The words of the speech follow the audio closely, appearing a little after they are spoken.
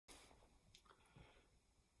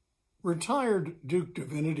Retired Duke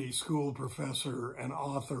Divinity School professor and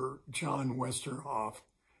author John Westerhoff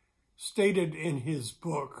stated in his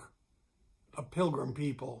book, A Pilgrim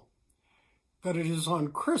People, that it is on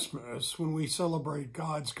Christmas when we celebrate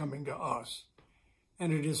God's coming to us,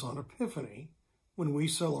 and it is on Epiphany when we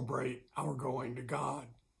celebrate our going to God.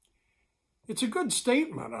 It's a good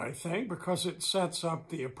statement, I think, because it sets up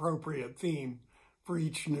the appropriate theme for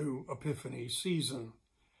each new Epiphany season.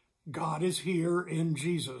 God is here in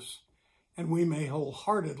Jesus, and we may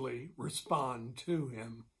wholeheartedly respond to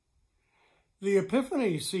him. The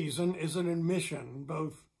Epiphany season is an admission,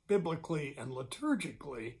 both biblically and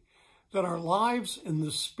liturgically, that our lives in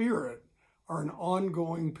the Spirit are an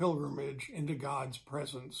ongoing pilgrimage into God's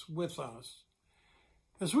presence with us.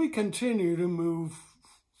 As we continue to move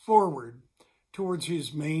forward towards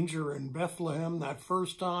his manger in Bethlehem that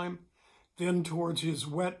first time, then towards his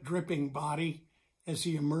wet, dripping body as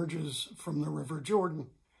he emerges from the River Jordan,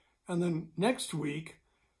 and then next week,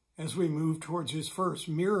 as we move towards his first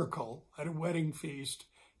miracle at a wedding feast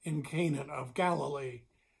in Cana of Galilee,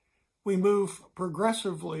 we move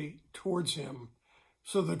progressively towards him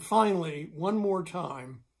so that finally, one more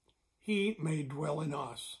time, he may dwell in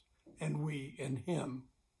us and we in him.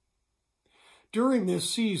 During this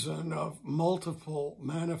season of multiple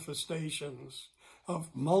manifestations, of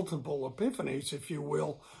multiple epiphanies, if you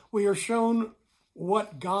will, we are shown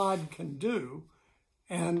what God can do,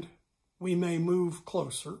 and we may move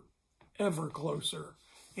closer, ever closer,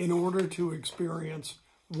 in order to experience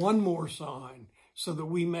one more sign so that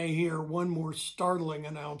we may hear one more startling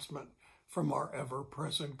announcement from our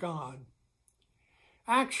ever-present God.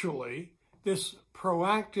 Actually, this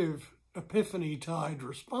proactive Epiphany-tide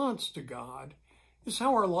response to God is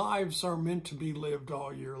how our lives are meant to be lived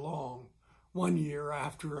all year long, one year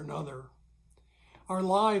after another. Our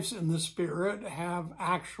lives in the Spirit have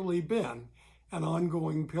actually been an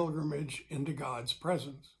ongoing pilgrimage into God's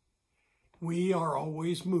presence. We are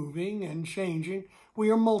always moving and changing. We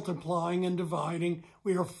are multiplying and dividing.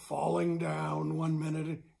 We are falling down one minute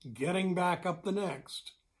and getting back up the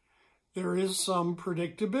next. There is some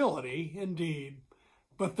predictability, indeed,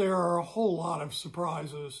 but there are a whole lot of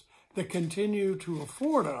surprises that continue to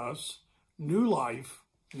afford us new life,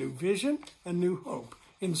 new vision, and new hope,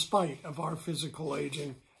 in spite of our physical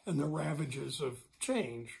aging and the ravages of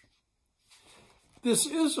change. This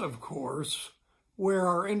is, of course, where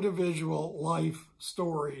our individual life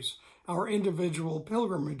stories, our individual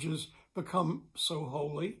pilgrimages become so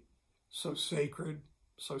holy, so sacred,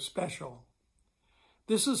 so special.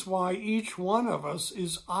 This is why each one of us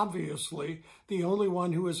is obviously the only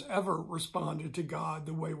one who has ever responded to God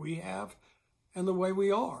the way we have and the way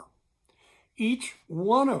we are. Each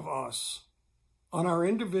one of us on our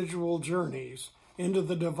individual journeys into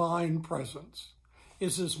the divine presence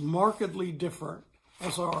is as markedly different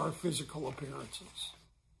as are our physical appearances.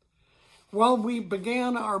 While we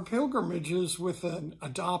began our pilgrimages with an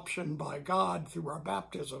adoption by God through our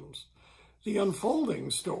baptisms, the unfolding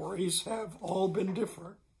stories have all been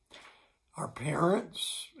different. Our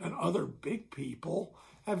parents and other big people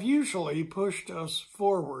have usually pushed us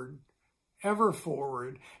forward, ever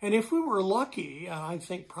forward. And if we were lucky, and I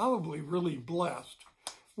think probably really blessed,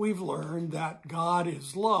 we've learned that God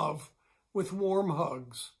is love with warm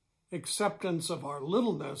hugs, acceptance of our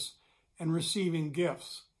littleness, and receiving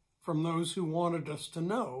gifts from those who wanted us to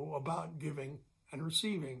know about giving and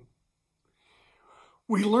receiving.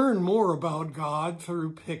 We learn more about God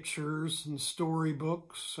through pictures and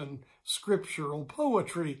storybooks and scriptural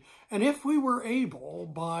poetry, and if we were able,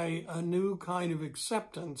 by a new kind of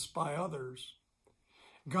acceptance by others.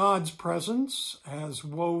 God's presence has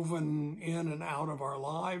woven in and out of our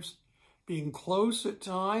lives, being close at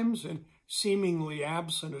times and seemingly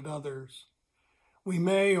absent at others. We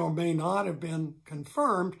may or may not have been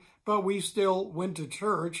confirmed, but we still went to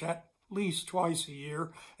church at least twice a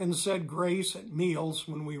year and said grace at meals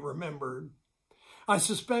when we remembered. I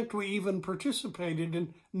suspect we even participated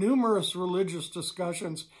in numerous religious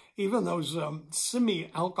discussions, even those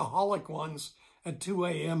semi-alcoholic ones at 2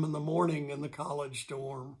 a.m. in the morning in the college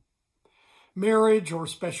dorm. Marriage or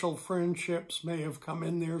special friendships may have come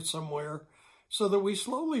in there somewhere, so that we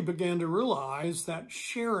slowly began to realize that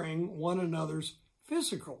sharing one another's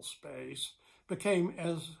physical space became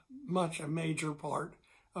as much a major part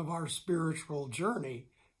of our spiritual journey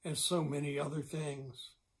as so many other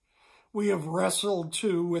things. We have wrestled,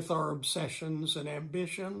 too, with our obsessions and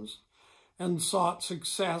ambitions and sought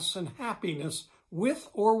success and happiness with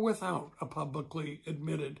or without a publicly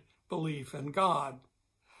admitted belief in God.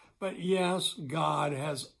 But yes, God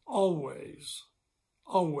has always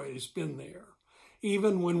been there,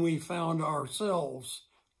 even when we found ourselves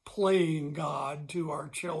playing God to our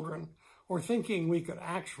children or thinking we could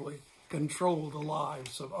actually control the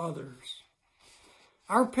lives of others.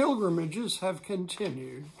 Our pilgrimages have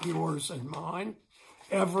continued, yours and mine,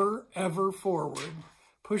 ever forward,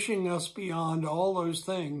 pushing us beyond all those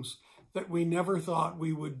things that we never thought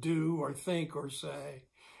we would do or think or say,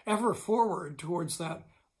 ever forward towards that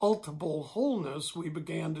ultimate wholeness we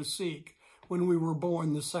began to seek when we were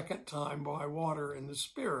born the second time by water and the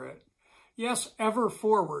Spirit. Yes, ever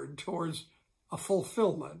forward towards a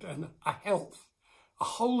fulfillment and a health, a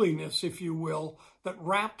holiness, if you will, that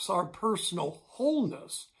wraps our personal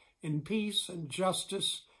wholeness in peace and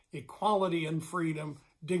justice, equality and freedom,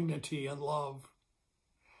 dignity and love.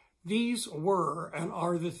 These were and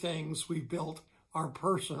are the things we built our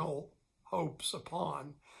personal hopes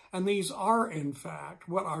upon, and these are, in fact,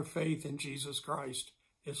 what our faith in Jesus Christ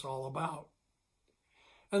is all about.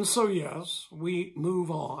 And so, yes, we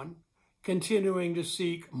move on, continuing to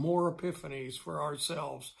seek more epiphanies for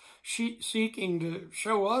ourselves, seeking to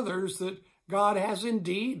show others that God has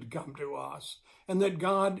indeed come to us, and that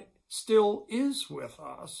God still is with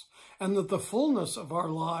us, and that the fullness of our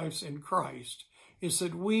lives in Christ is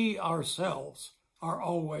that we ourselves are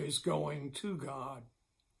always going to God.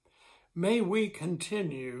 May we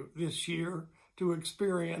continue this year to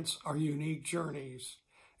experience our unique journeys,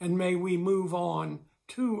 and may we move on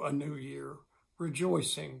to a new year,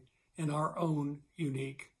 rejoicing in our own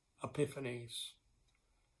unique epiphanies.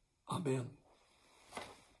 Amen.